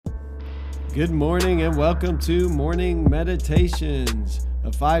Good morning and welcome to Morning Meditations,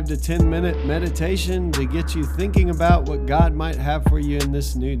 a 5 to 10 minute meditation to get you thinking about what God might have for you in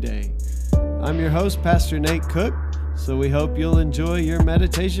this new day. I'm your host, Pastor Nate Cook, so we hope you'll enjoy your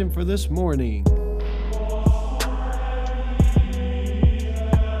meditation for this morning.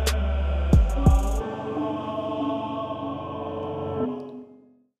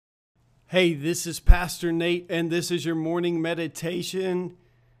 Hey, this is Pastor Nate, and this is your morning meditation.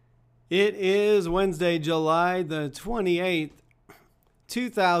 It is Wednesday, July the 28th,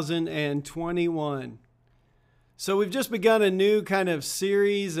 2021. So we've just begun a new kind of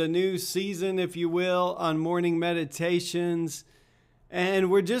series, a new season, if you will, on morning meditations. And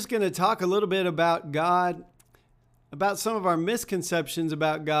we're just going to talk a little bit about God, about some of our misconceptions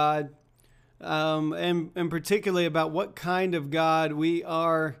about God, and particularly about what kind of God we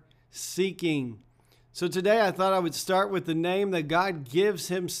are seeking. So today I thought I would start with the name that God gives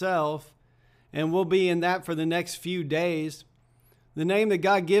himself, and we'll be in that for the next few days. The name that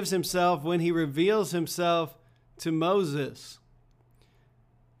God gives himself when he reveals himself to Moses.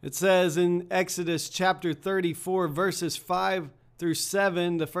 It says in Exodus chapter 34, verses 5 through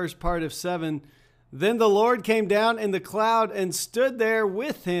 7, the first part of 7, "Then the Lord came down in the cloud and stood there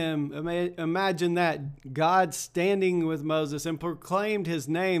with him." Imagine that, God standing with Moses, and proclaimed his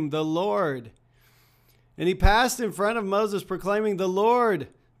name, the Lord. And he passed in front of Moses, proclaiming, the Lord,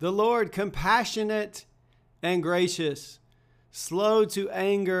 compassionate and gracious, slow to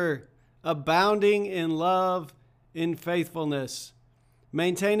anger, abounding in love, in faithfulness,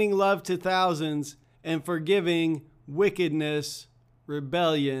 maintaining love to thousands, and forgiving wickedness,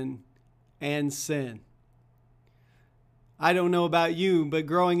 rebellion, and sin." I don't know about you, but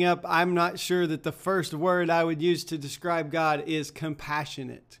growing up, I'm not sure that the first word I would use to describe God is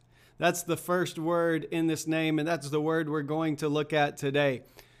compassionate. That's the first word in this name, and that's the word we're going to look at today.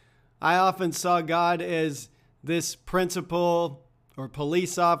 I often saw God as this principal or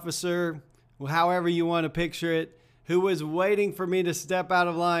police officer, however you want to picture it, who was waiting for me to step out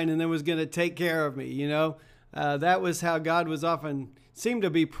of line and then was going to take care of me. That was how God was often seemed to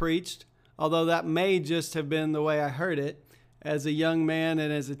be preached, although that may just have been the way I heard it as a young man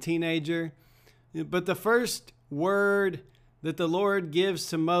and as a teenager. But the first word that the Lord gives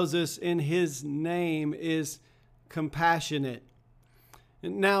to Moses in his name is compassionate.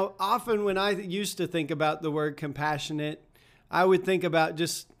 Now, often when I used to think about the word compassionate, I would think about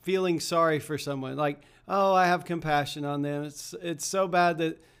just feeling sorry for someone. Like, oh, I have compassion on them. It's so bad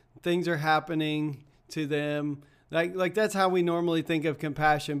that things are happening to them. Like that's how we normally think of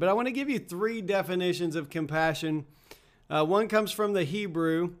compassion. But I want to give you three definitions of compassion. One comes from the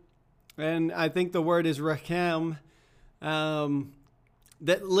Hebrew, and I think the word is rachem.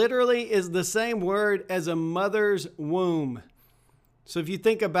 That literally is the same word as a mother's womb. So if you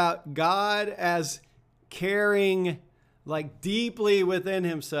think about God as caring like deeply within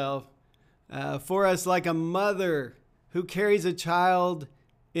himself for us, like a mother who carries a child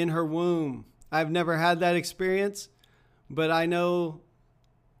in her womb. I've never had that experience, but I know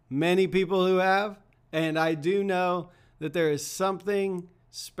many people who have, and I do know that there is something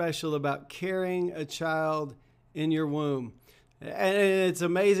special about carrying a child in your womb. And it's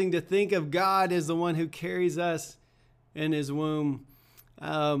amazing to think of God as the one who carries us in his womb.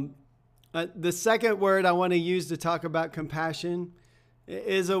 The second word I want to use to talk about compassion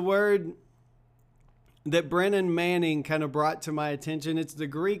is a word that Brennan Manning kind of brought to my attention. It's the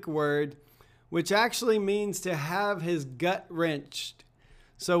Greek word, which actually means to have his gut wrenched.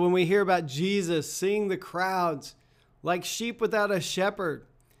 So when we hear about Jesus seeing the crowds like sheep without a shepherd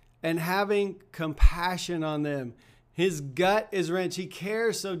and having compassion on them, his gut is wrenched. He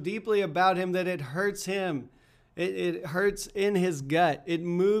cares so deeply about him that it hurts him. It hurts in his gut. It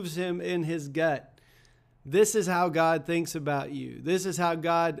moves him in his gut. This is how God thinks about you. This is how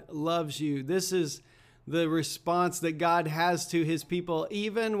God loves you. This is the response that God has to his people,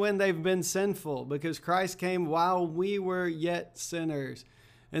 even when they've been sinful, because Christ came while we were yet sinners.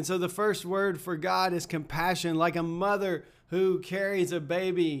 And so the first word for God is compassion, like a mother who carries a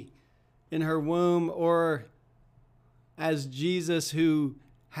baby in her womb, or as Jesus who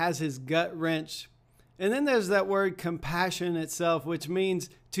has his gut wrenched. And then there's that word compassion itself, which means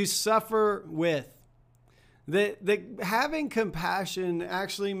to suffer with. That having compassion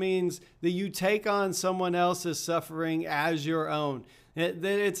actually means that you take on someone else's suffering as your own. That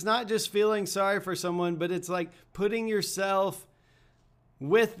it's not just feeling sorry for someone, but it's like putting yourself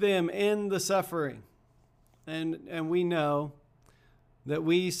with them in the suffering. And we know that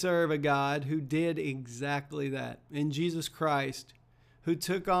we serve a God who did exactly that in Jesus Christ, who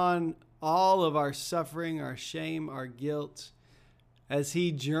took on all of our suffering, our shame, our guilt, as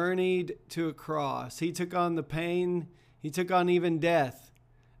he journeyed to a cross. He took on the pain. He took on even death,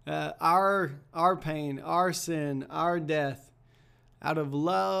 our pain, our sin, our death, out of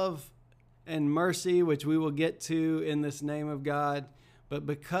love and mercy, which we will get to in this name of God. But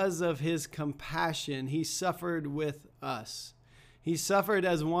because of his compassion, he suffered with us. He suffered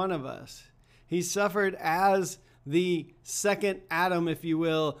as one of us. He suffered as the second Adam, if you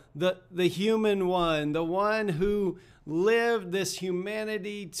will, the human one, the one who lived this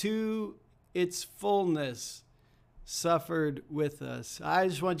humanity to its fullness, suffered with us. I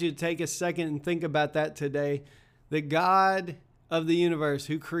just want you to take a second and think about that today. The God of the universe,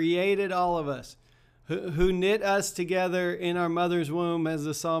 who created all of us, who knit us together in our mother's womb, as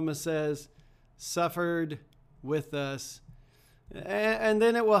the psalmist says, suffered with us. And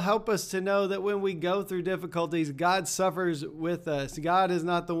then it will help us to know that when we go through difficulties, God suffers with us. God is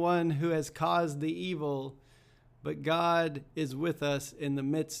not the one who has caused the evil, but God is with us in the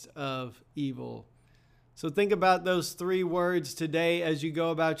midst of evil. So think about those three words today as you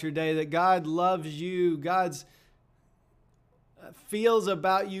go about your day, that God loves you. God feels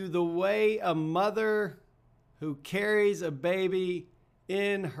about you the way a mother who carries a baby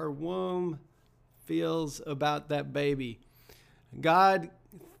in her womb feels about that baby. God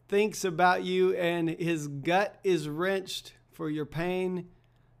thinks about you, and his gut is wrenched for your pain,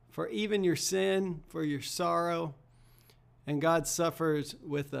 for even your sin, for your sorrow, and God suffers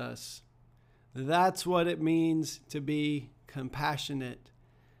with us. That's what it means to be compassionate.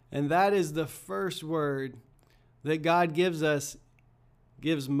 And that is the first word that God gives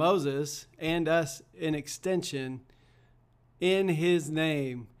Moses and us in extension in his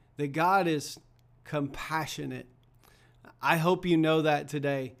name, that God is compassionate. I hope you know that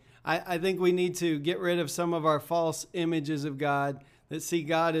today. I think we need to get rid of some of our false images of God that see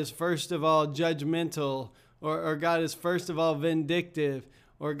God as first of all judgmental, or God is first of all vindictive,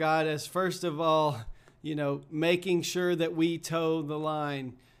 or God is first of all, making sure that we toe the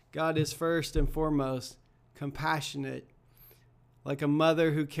line. God is first and foremost compassionate. Like a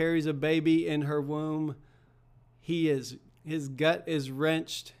mother who carries a baby in her womb, his gut is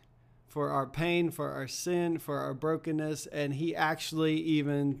wrenched for our pain, for our sin, for our brokenness, and he actually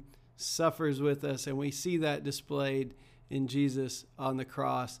even suffers with us. And we see that displayed in Jesus on the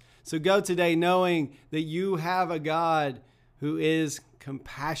cross. So go today knowing that you have a God who is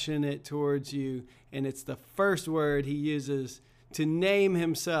compassionate towards you. And it's the first word he uses to name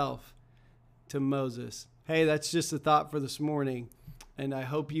himself to Moses. Hey, that's just a thought for this morning. And I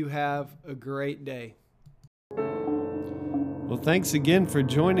hope you have a great day. Well, thanks again for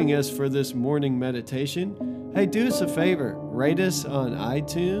joining us for this morning meditation. Hey, do us a favor, rate us on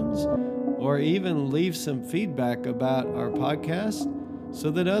iTunes, or even leave some feedback about our podcast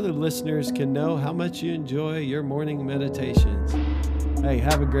so that other listeners can know how much you enjoy your morning meditations. Hey,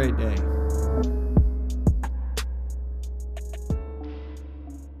 have a great day.